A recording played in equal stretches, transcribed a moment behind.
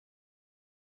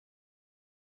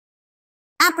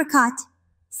Apricot.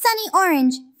 Sunny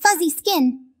orange, fuzzy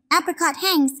skin. Apricot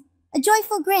hangs, a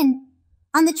joyful grin.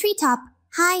 On the treetop,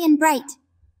 high and bright,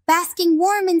 basking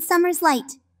warm in summer's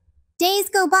light. Days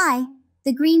go by,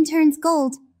 the green turns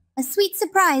gold. A sweet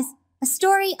surprise, a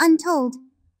story untold.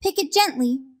 Pick it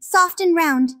gently, soft and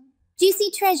round. Juicy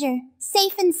treasure,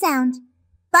 safe and sound.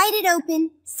 Bite it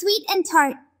open, sweet and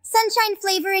tart. Sunshine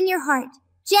flavor in your heart.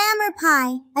 Jam or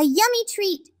pie, a yummy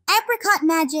treat. Apricot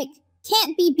magic,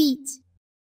 can't be beat.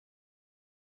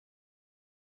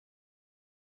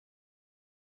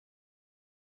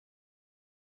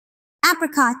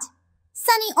 Apricot.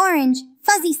 Sunny orange,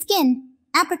 fuzzy skin.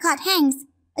 Apricot hangs,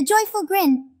 a joyful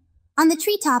grin. On the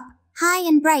treetop, high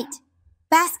and bright,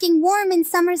 basking warm in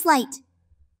summer's light.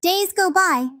 Days go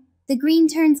by, the green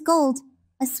turns gold.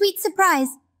 A sweet surprise,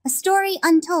 a story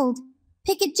untold.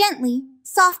 Pick it gently,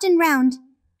 soft and round.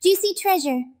 Juicy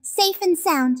treasure, safe and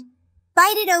sound.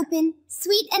 Bite it open,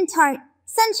 sweet and tart.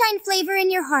 Sunshine flavor in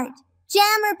your heart.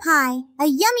 Jam or pie, a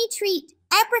yummy treat.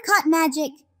 Apricot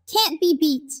magic, can't be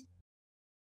beat.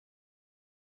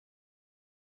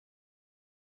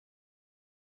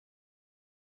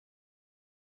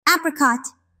 Apricot.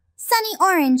 Sunny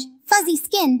orange, fuzzy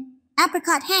skin.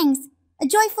 Apricot hangs, a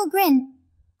joyful grin.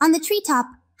 On the treetop,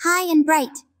 high and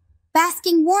bright,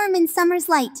 basking warm in summer's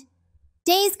light.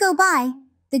 Days go by,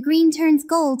 the green turns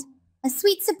gold. A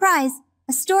sweet surprise,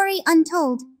 a story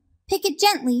untold. Pick it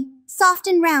gently, soft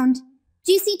and round.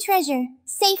 Juicy treasure,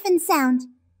 safe and sound.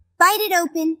 Bite it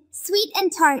open, sweet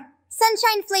and tart.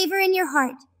 Sunshine flavor in your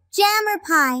heart. Jam or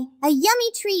pie, a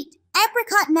yummy treat.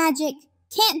 Apricot magic,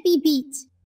 can't be beat.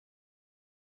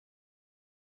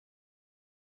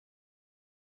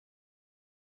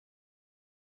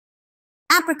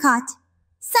 Apricot.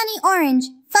 Sunny orange,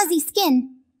 fuzzy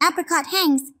skin. Apricot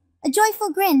hangs, a joyful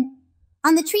grin.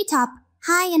 On the treetop,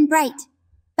 high and bright,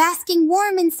 basking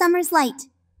warm in summer's light.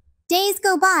 Days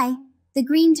go by, the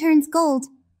green turns gold.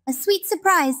 A sweet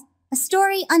surprise, a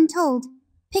story untold.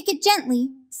 Pick it gently,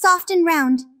 soft and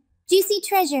round. Juicy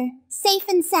treasure, safe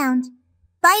and sound.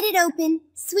 Bite it open,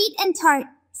 sweet and tart.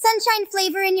 Sunshine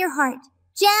flavor in your heart.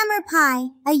 Jam or pie,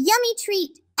 a yummy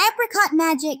treat. Apricot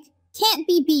magic, can't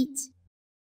be beat.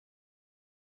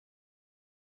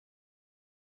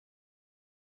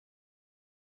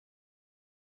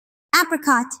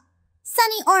 Apricot.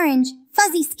 Sunny orange,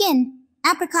 fuzzy skin.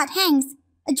 Apricot hangs,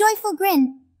 a joyful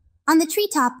grin. On the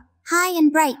treetop, high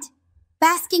and bright,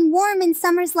 basking warm in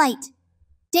summer's light.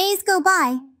 Days go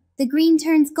by, the green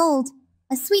turns gold.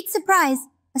 A sweet surprise,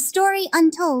 a story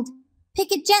untold.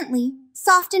 Pick it gently,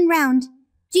 soft and round.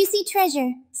 Juicy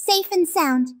treasure, safe and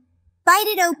sound. Bite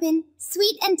it open,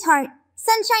 sweet and tart.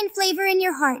 Sunshine flavor in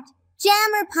your heart.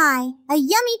 Jam or pie, a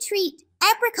yummy treat.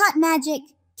 Apricot magic,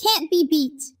 can't be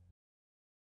beat.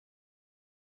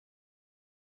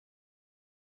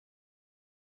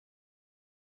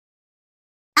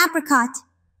 Apricot.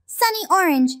 Sunny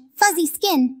orange, fuzzy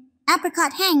skin.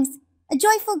 Apricot hangs, a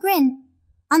joyful grin.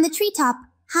 On the treetop,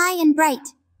 high and bright,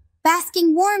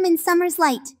 basking warm in summer's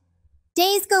light.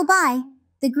 Days go by,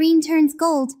 the green turns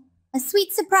gold. A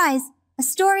sweet surprise, a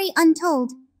story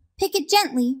untold. Pick it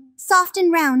gently, soft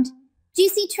and round.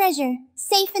 Juicy treasure,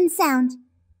 safe and sound.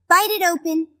 Bite it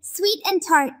open, sweet and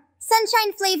tart.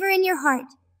 Sunshine flavor in your heart.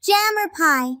 Jam or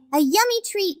pie, a yummy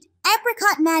treat.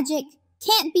 Apricot magic,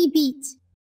 can't be beat.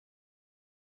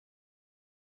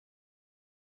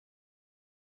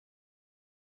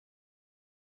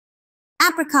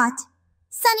 Apricot.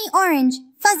 Sunny orange,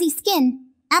 fuzzy skin.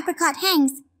 Apricot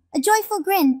hangs, a joyful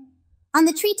grin. On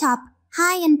the treetop,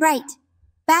 high and bright,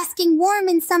 basking warm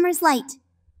in summer's light.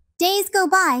 Days go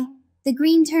by, the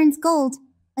green turns gold.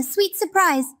 A sweet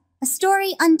surprise, a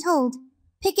story untold.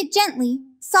 Pick it gently,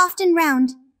 soft and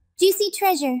round. Juicy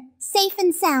treasure, safe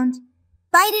and sound.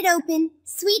 Bite it open,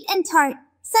 sweet and tart.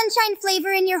 Sunshine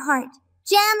flavor in your heart.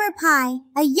 Jam or pie,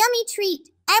 a yummy treat.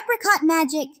 Apricot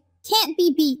magic, can't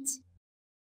be beat.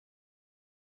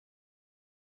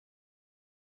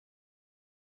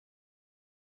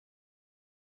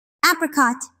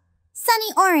 Apricot.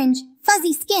 Sunny orange,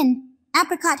 fuzzy skin.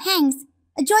 Apricot hangs,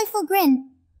 a joyful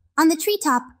grin. On the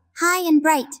treetop, high and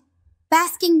bright,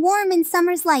 basking warm in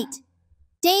summer's light.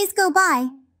 Days go by,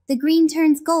 the green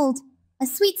turns gold. A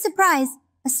sweet surprise,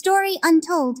 a story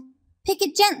untold. Pick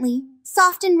it gently,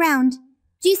 soft and round.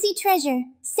 Juicy treasure,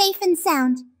 safe and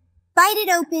sound. Bite it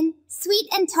open, sweet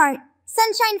and tart.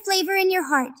 Sunshine flavor in your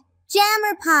heart. Jam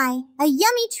or pie, a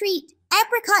yummy treat.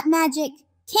 Apricot magic,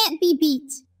 can't be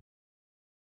beat.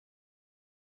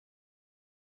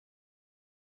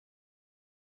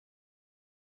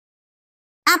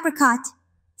 Apricot.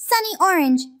 Sunny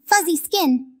orange, fuzzy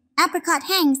skin. Apricot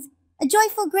hangs, a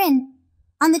joyful grin.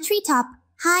 On the treetop,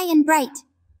 high and bright,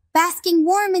 basking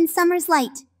warm in summer's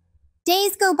light.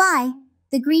 Days go by,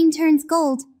 the green turns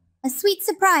gold, a sweet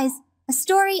surprise, a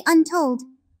story untold.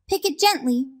 Pick it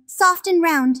gently, soft and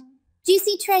round,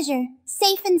 juicy treasure,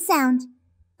 safe and sound.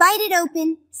 Bite it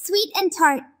open, sweet and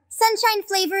tart, sunshine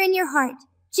flavor in your heart.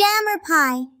 Jam or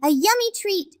pie, a yummy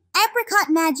treat, apricot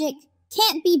magic,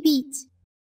 can't be beat.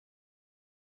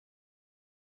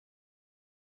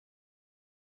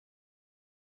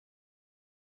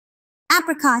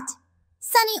 Apricot.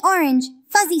 Sunny orange,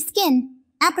 fuzzy skin,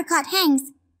 apricot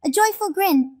hangs, a joyful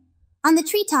grin. On the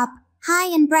treetop,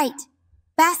 high and bright,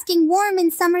 basking warm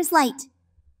in summer's light.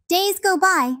 Days go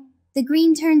by, the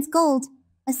green turns gold,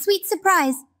 a sweet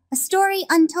surprise, a story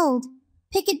untold.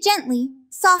 Pick it gently,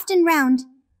 soft and round,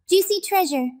 juicy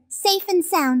treasure, safe and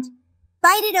sound.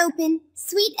 Bite it open,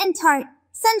 sweet and tart,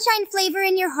 sunshine flavor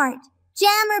in your heart.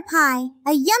 Jam or pie,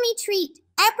 a yummy treat,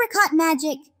 apricot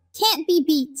magic, can't be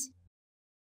beat.